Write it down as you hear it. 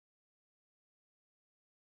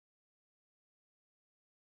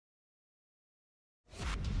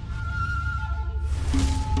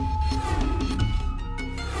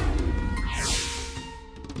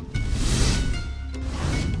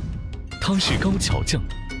他是高桥将，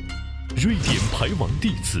瑞典牌王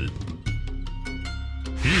弟子，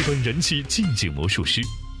日本人气近景魔术师。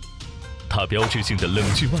他标志性的冷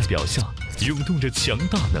峻外表下，涌动着强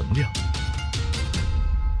大能量。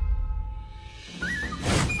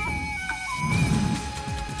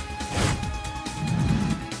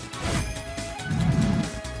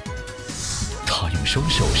他用双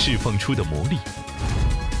手释放出的魔力，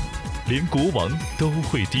连国王都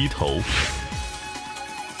会低头。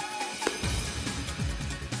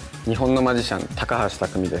日本のマジシャン高橋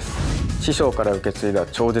匠です。師匠から受け継いだ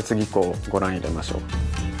超絶技巧をご覧入れましょう。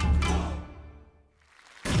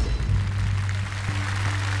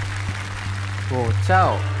我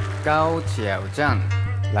叫高桥将，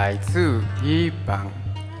来自日本，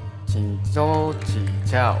请多指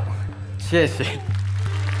教，谢谢。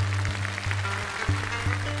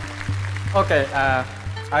Okay,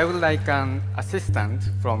 I would like an assistant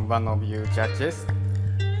from one of you judges.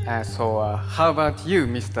 So, how about you,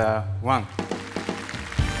 Mr. Wang?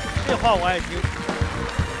 这话我爱听。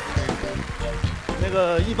那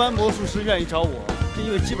个一般魔术师愿意找我，是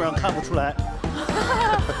因为基本上看不出来。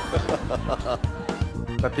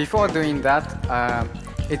But before doing that,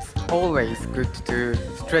 it's always good to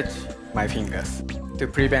stretch my fingers to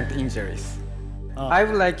prevent injuries. I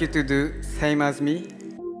would like you to do same as me.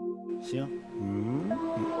 行。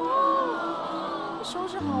手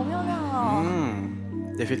指好漂亮啊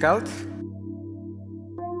！Difficult?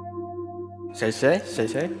 谁？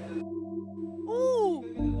哦，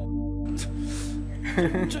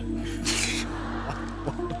这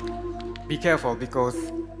Be careful because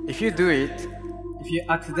if you do it, if you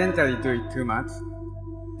accidentally do it too much,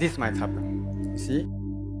 this might happen. You see?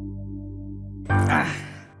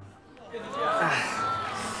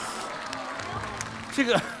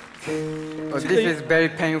 This is very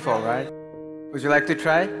painful, right? Would you like to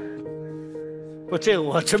try? 不，这个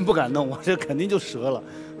我真不敢弄，我这肯定就折了。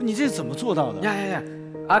你这怎么做到的 Yeah.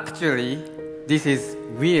 Actually, this is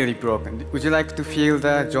really broken. Would you like to feel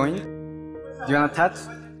the joint? Do you want to touch?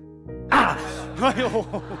 哎呦，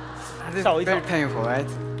吓我一跳。Very painful, right?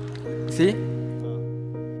 See?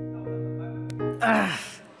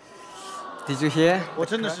 Did you hear? 我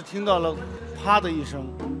真的是听到了啪的一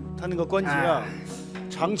声，他那个关节啊，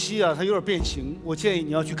长期啊，它有点变形。我建议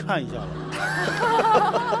你要去看一下了。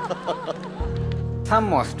Some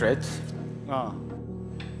more stretch. 啊。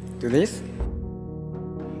Do this.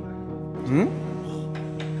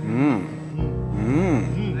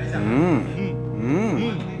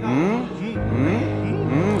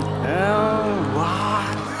 Wow.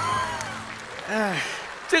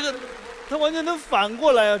 这个，它完全能反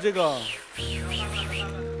过来啊！这个，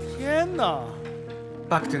天哪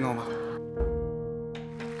 ！Back to normal.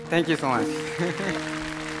 Thank you so much.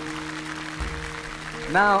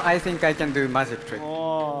 Now I think I can do magic trick.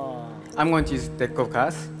 Oh. I'm going to use deck of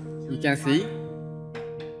cards. You can see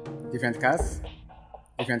different cards.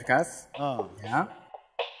 Yeah.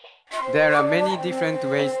 There are many different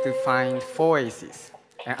ways to find 4 aces,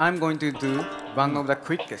 and I'm going to do one of the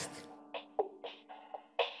quickest.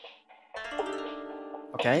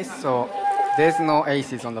 Okay, so there's no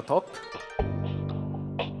aces on the top.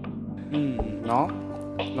 No,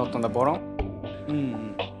 not on the bottom.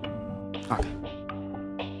 Okay.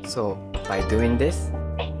 So by doing this,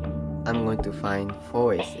 I'm going to find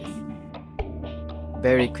 4 aces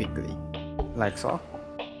very quickly, like so.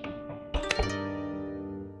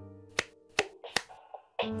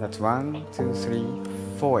 That's 1, 2, 3,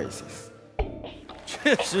 4 aces.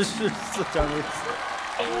 确实是4张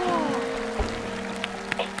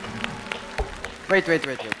ace。Wait.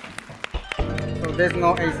 So there's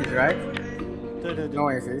no aces, right? 对。No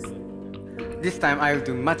aces. This time I'll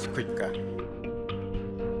do much quicker.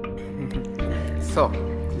 So,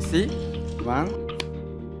 you see? 1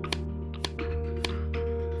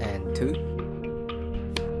 and 2.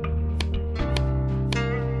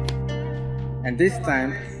 And this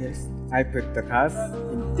time, yes, I put the cards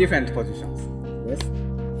in different positions. Yes.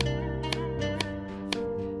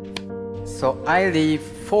 So I leave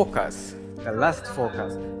 4 cards, the last 4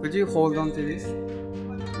 cards. Could you hold on to this?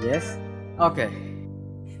 Yes? Okay.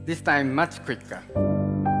 This time much quicker.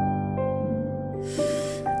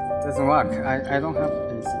 Doesn't work. I don't have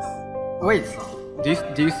aces. Wait, do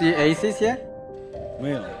you see aces here?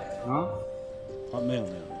 没有。No? 啊，没有。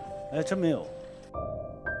哎，真没有。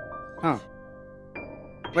Huh.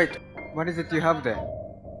 Wait, what is it you have there?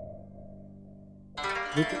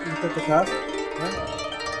 Look at the card. Huh?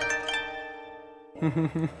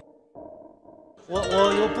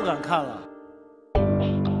 我又不敢看了。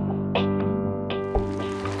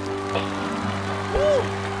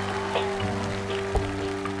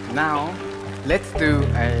Now, let's do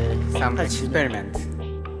a some 太奇妙了 experiment.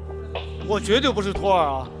 我绝对不是托儿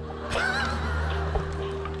啊！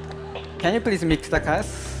 Can you please mix the cards?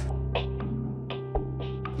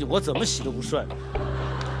 我怎么洗都不帅。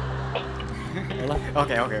好了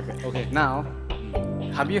Okay. Now,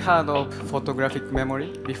 have you heard of photographic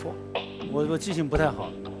memory before? 我记性不太好，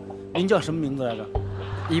您叫什么名字来着？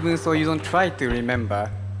 Even so, you don't try to remember.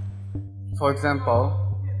 For example,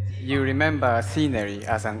 you remember scenery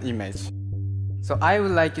as an image. So I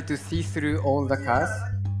would like you to see through all the cards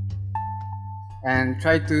and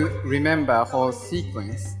try to remember a whole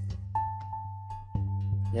sequence.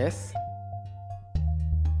 Yes?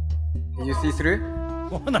 Did you see through?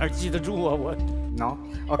 我哪记得住啊我？ No?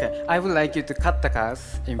 Okay, I would like you to cut the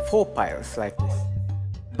cards in 4 piles like this.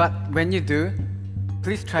 But when you do,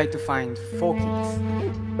 please try to find 4 keys.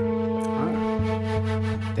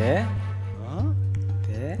 There, 啊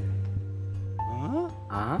there,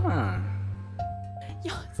 啊！ ah.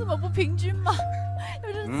 有这么不平均吗？有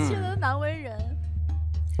人写的难为人。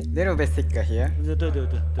 Little bit thicker here.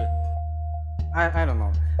 对。 I don't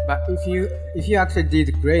know. But if you actually did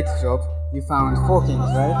a great job, you found 4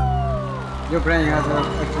 kings, right? Your brain has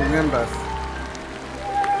actually remembers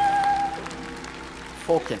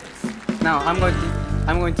 4 kings. Now I'm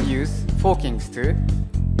going to use 4 kings too.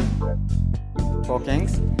 4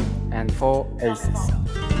 kings and 4 aces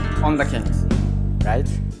on the kings, right?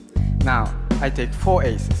 Now I take 4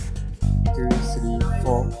 aces. 2, 3,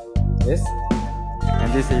 4. This.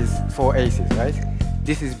 And this is 4 aces, right?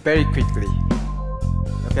 This is very quickly.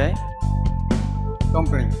 Okay? Don't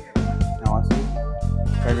blink. Now watch it.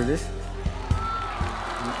 Try to do this.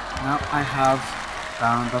 Now I have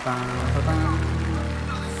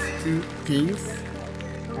 2 kings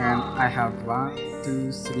and I have 1,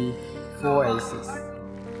 2, 3, 4 aces.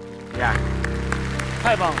 Yeah.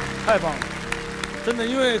 太棒了，太棒了！真的，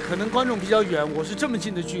因为可能观众比较远，我是这么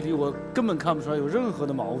近的距离，我根本看不出来有任何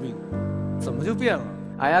的毛病，怎么就变了？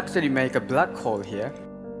 I actually make a black hole here.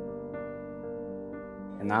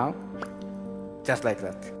 And now, just like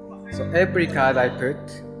that. So every card I put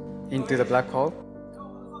into the black hole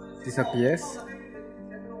disappears.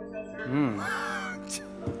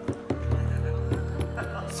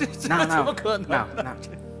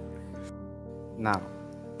 Now,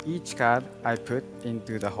 each card I put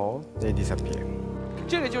into the hole, they disappear.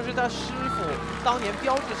 这个就是他师傅当年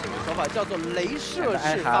标志性的手法，叫做镭射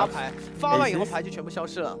式发牌，发完以后牌就全部消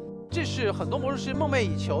失了。这是很多魔术师梦寐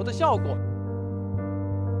以求的效果。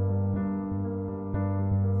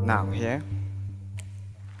 Now here,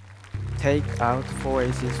 take out 4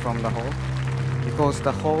 aces from the hole because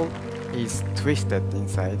the hole is twisted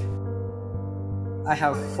inside. I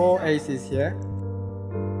have 4 aces here.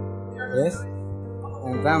 Yes,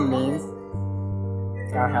 and that means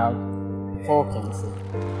I have 4 kings.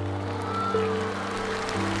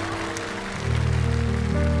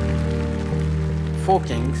 Four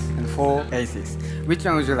kings and 4 aces. Which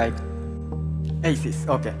one would you like? Aces.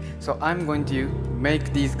 Okay. So I'm going to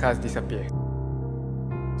make these cards disappear.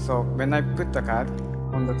 So when I put the card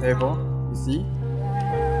on the table, you see?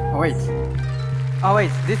 Oh wait. Oh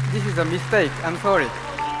wait. This is a mistake. I'm sorry.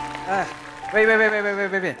 Wait.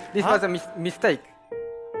 This was a mistake.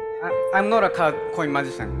 I'm not a coin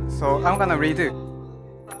magician, so I'm gonna redo.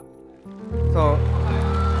 So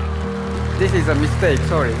this is a mistake.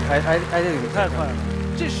 Sorry, I didn't. 太快了！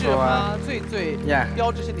这是他最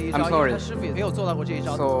标志性的一招，因为他师傅也没有做到过这一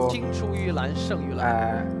招。青出于蓝胜于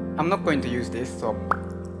蓝。I'm not going to use this. So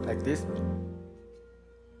like this.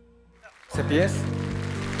 Disappears.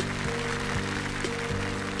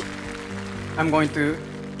 I'm going to,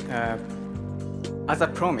 as a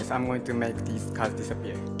promise, I'm going to make these cards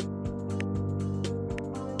disappear.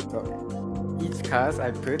 So each card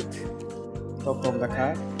I put top of the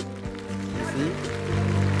card. You see?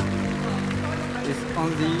 It's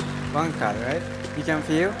only 1 card, right? You can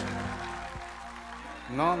feel?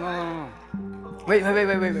 No. Wait.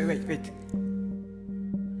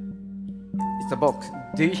 It's a box.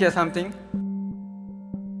 Do you hear something?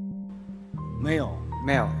 没有。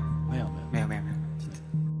 Mail.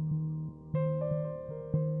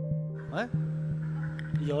 哎，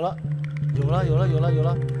有了，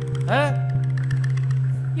哎，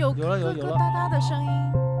有了咯咯哒哒的声音。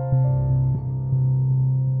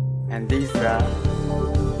 And these are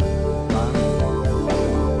 1,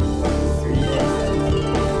 3,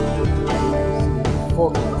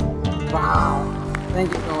 4. Wow!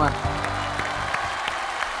 Thank you so much.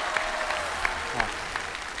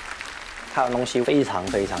 他的东西非常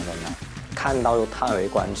的难，看到又叹为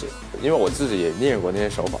观止。因为我自己也练过那些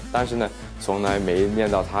手法，但是呢，从来没练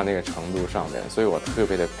到他那个程度上面，所以我特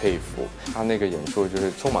别的佩服他那个演出，就是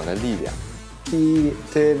充满了力量。He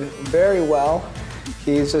did very well.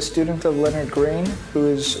 He's a student of Leonard Green, who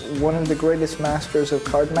is one of the greatest masters of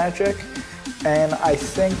card magic, and I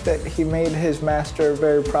think that he made his master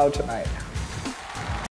very proud tonight.